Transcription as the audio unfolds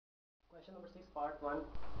Question number 6 part 1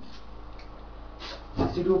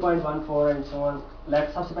 62.14 and so on. Late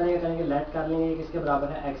सबसे पहले क्या करेंगे, लेट कर लेंगे किसके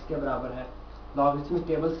बराबर है, x के बराबर है। लॉगरिथमिक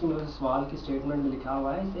टेबल्स की मदद से सवाल की स्टेटमेंट में लिखा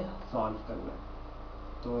हुआ है, इसे सॉल्व करना है।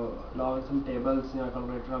 तो लॉगरिथम टेबल्स या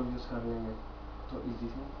कैलकुलेटर हम यूज़ कर लेंगे तो इजी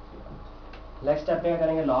से। नेक्स्ट स्टेप पे क्या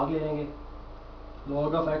करेंगे, लॉग ले लेंगे।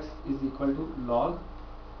 Log of x is equal to log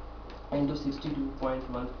into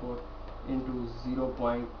 62.14 into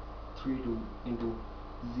 0.32 into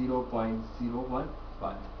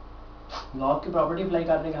 0.015। Log की प्रॉपर्टी अप्लाई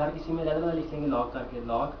कर देंगे, हर किसी में ज़्यादा लिख लेंगे लॉग करके।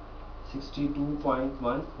 Log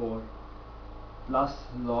 62.14 plus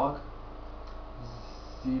log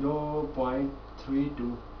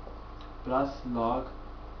 0.32 plus log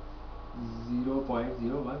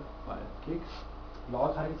 0.015। ठीक,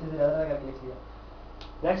 लॉग हर किसी से ज़्यादा करके लिख लिया।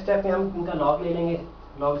 नेक्स्ट स्टेप में हम इनका लॉग ले लेंगे,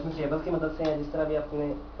 लॉग इसमें टेबल की मदद से है, जिस तरह भी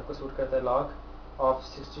आपको सूट करता है। लॉग ऑफ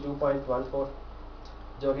 62.14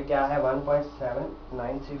 जो कि क्या है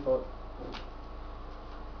 1.7934,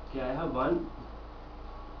 क्या है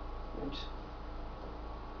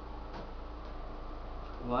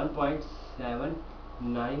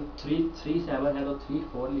 1.7937 है तो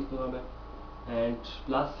 34 लिख दूंगा मैं, एंड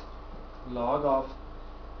प्लस लॉग ऑफ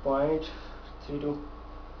 0.32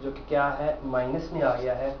 जो कि क्या है माइनस में आ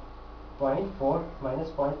गया है 0.4 माइनस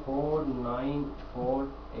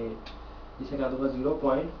 0.4948, इसे क्या दूंगा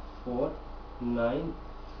 0.4949।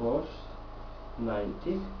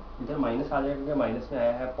 ठीक, इधर माइनस आ जाएगा क्योंकि माइनस में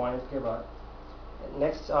आया है पॉइंट के बाद।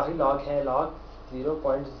 नेक्स्ट आखिरी लॉग है लॉग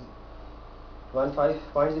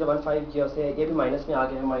 0.15 की से, ये भी माइनस में आ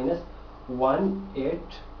गया है, माइनस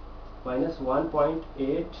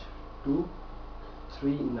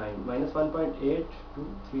 1.8239 माइनस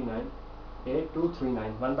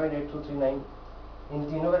 1.8239 इन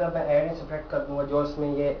तीनों का जब मैं ऐड एंड सब्ट्रैक्ट कर दूंगा, जो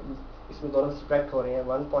इसमें दोनों सब्ट्रैक्ट हो रहे हैं,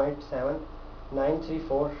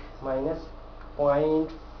 1.7934 माइनस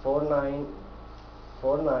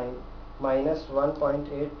 0.4949 माइनस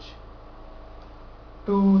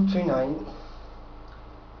 1.8239,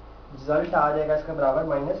 रिजल्ट आ जाएगा इसका बराबर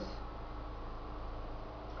माइनस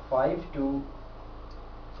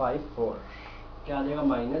 5254। क्या आ जाएगा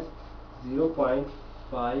माइनस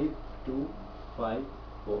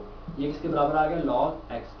 0.5254। ये किसके बराबर आ गया,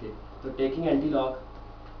 लॉग एक्स के। तो टेकिंग एंटी लॉग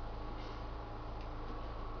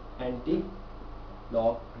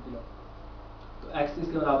तो एक्स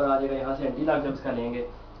इसके बराबर आ जाएगा, यहाँ से एंटी लॉग जब इसका लेंगे,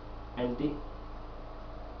 एंटी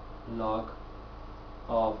लॉग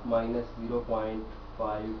ऑफ माइनस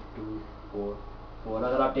 0.5244।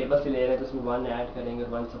 अगर आप टेबल से ले रहे हैं तो इसमें 1 ऐड करेंगे और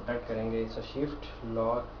 1 सब्ट्रैक्ट करेंगे, सो शिफ्ट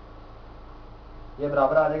लॉग ये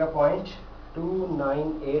बराबर आ जाएगा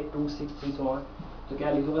 0.298263 समान। तो क्या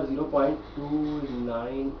लिखूंगा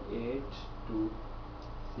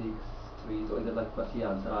 0.298263। तो इधर तक बस ये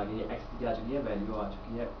आंसर आ गई है, एक्स की आ चुकी है, वैल्यू आ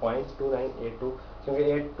चुकी है 0.2982, क्योंकि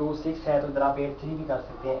 826 है तो इधर आप 83 भी कर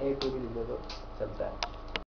सकते हैं, 82 भी लिख दो तो चलता है।